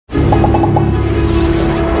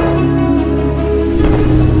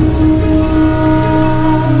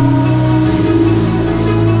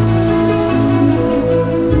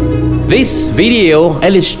This video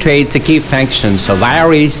illustrates the key functions of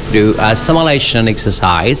IORIS through a simulation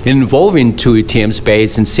exercise involving two teams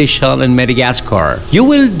based in Seychelles and Madagascar. You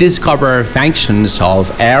will discover functions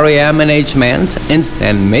of area management,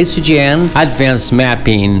 instant messaging, advanced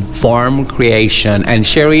mapping, form creation, and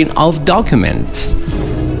sharing of documents.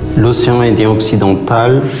 L'océan Indien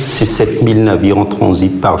occidental, c'est 7000 navires en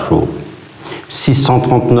transit par jour.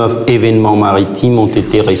 639 événements maritimes ont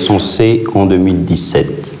été recensés en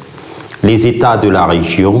 2017. Les États de la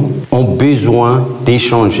région ont besoin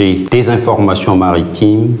d'échanger des informations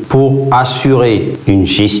maritimes pour assurer une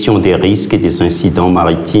gestion des risques et des incidents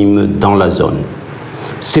maritimes dans la zone.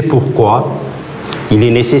 C'est pourquoi il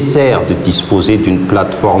est nécessaire de disposer d'une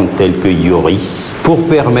plateforme telle que IORIS pour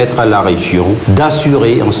permettre à la région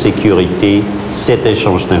d'assurer en sécurité cet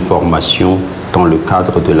échange d'informations dans le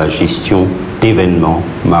cadre de la gestion d'événements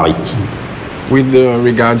maritimes. With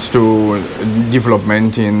regards to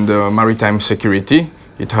development in the maritime security,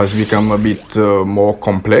 it has become a bit more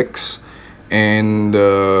complex, and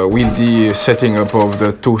with the setting up of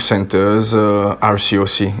the two centers,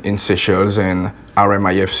 RCOC in Seychelles and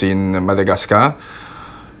RMIFC in Madagascar,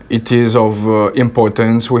 it is of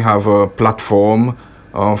importance we have a platform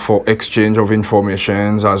for exchange of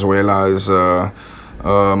information as well as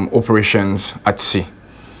operations at sea,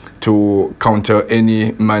 to counter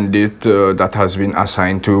any mandate that has been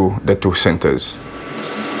assigned to the two centers.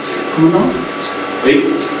 Oui.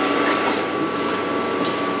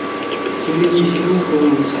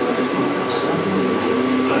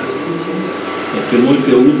 Actuellement, il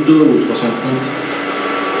fait route au 330.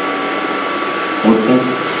 On le prend.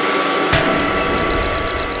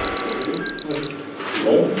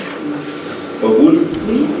 Bon. On roule.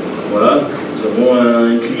 Oui. Voilà. Nous avons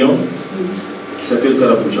un client qui s'appelle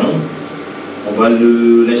Carapuchan. On va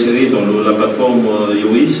l'insérer dans la plateforme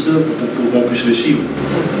IORIS pour qu'on puisse le suivre.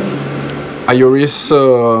 IORIS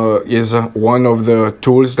is one of the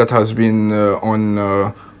tools that has been on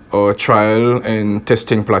a trial and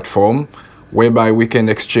testing platform, whereby we can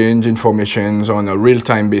exchange information on a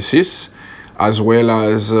real-time basis, as well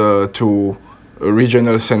as to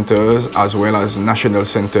regional centers, as well as national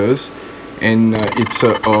centers. And it's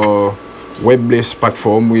a web-based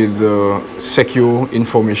platform with secure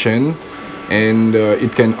information, and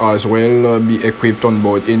it can as well be equipped on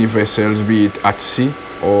board any vessels, be it at sea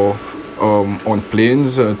or on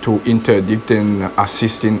planes, to interdict and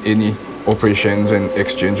assist in any operations and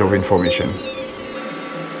exchange of information.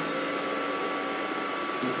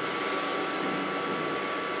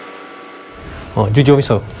 Duty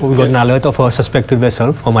officer, we got an alert of a suspected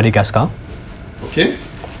vessel from Madagascar. Okay.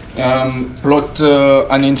 Plot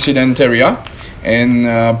an incident area and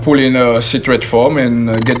pull in a secret form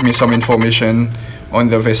and get me some information on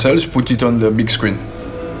the vessels, put it on the big screen.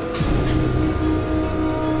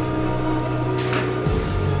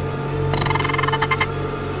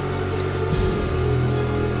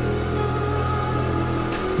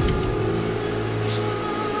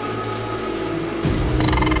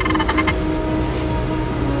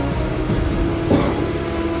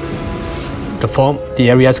 The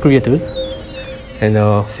area is created, and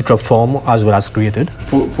a citrus form as well as created.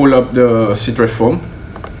 Pull up the citrus form.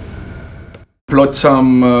 Plot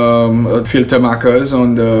some filter markers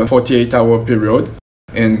on the 48-hour period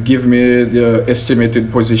and give me the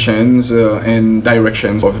estimated positions and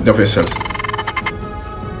directions of the vessel.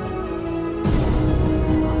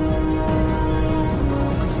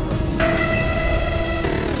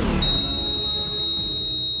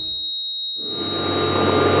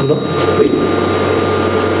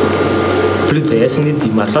 Plus de SND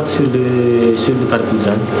de Marsat sur le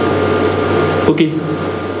Tarpuzan. Ok.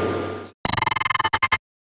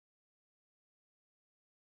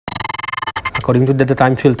 According to the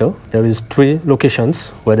time filter, there is 3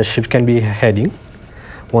 locations where the ship can be heading.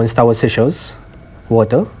 One is Tower Seychelles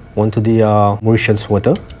water, one to the Mauritius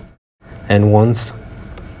water, and one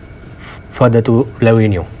further to La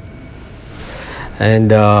Réunion.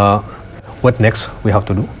 And what next we have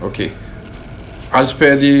to do? Okay. As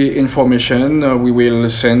per the information, we will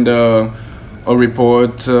send a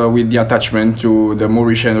report with the attachment to the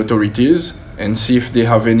Mauritian authorities and see if they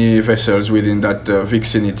have any vessels within that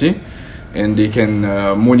vicinity, and they can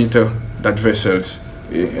monitor that vessels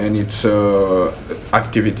and its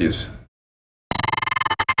activities.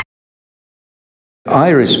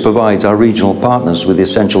 IORIS provides our regional partners with the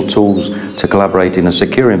essential tools to collaborate in a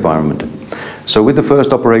secure environment. So with the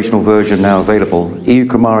first operational version now available, EU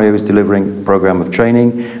Cromario is delivering a program of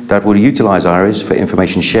training that will utilize IORIS for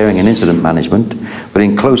information sharing and incident management, but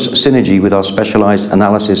in close synergy with our specialized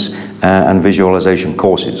analysis and visualization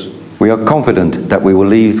courses. We are confident that we will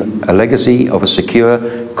leave a legacy of a secure,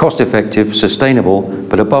 cost-effective, sustainable,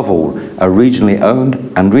 but above all, a regionally owned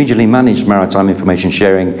and regionally managed maritime information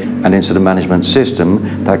sharing and incident management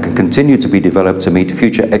system that can continue to be developed to meet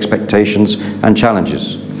future expectations and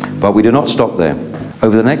challenges. But we do not stop there.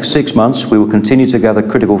 Over the next 6 months, we will continue to gather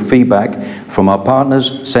critical feedback from our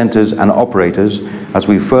partners, centres and operators as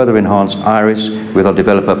we further enhance IORIS with our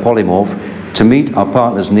developer Polymorph to meet our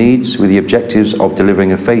partners' needs with the objectives of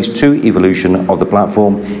delivering a Phase 2 evolution of the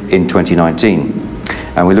platform in 2019.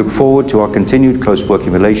 And we look forward to our continued close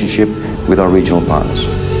working relationship with our regional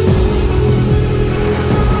partners.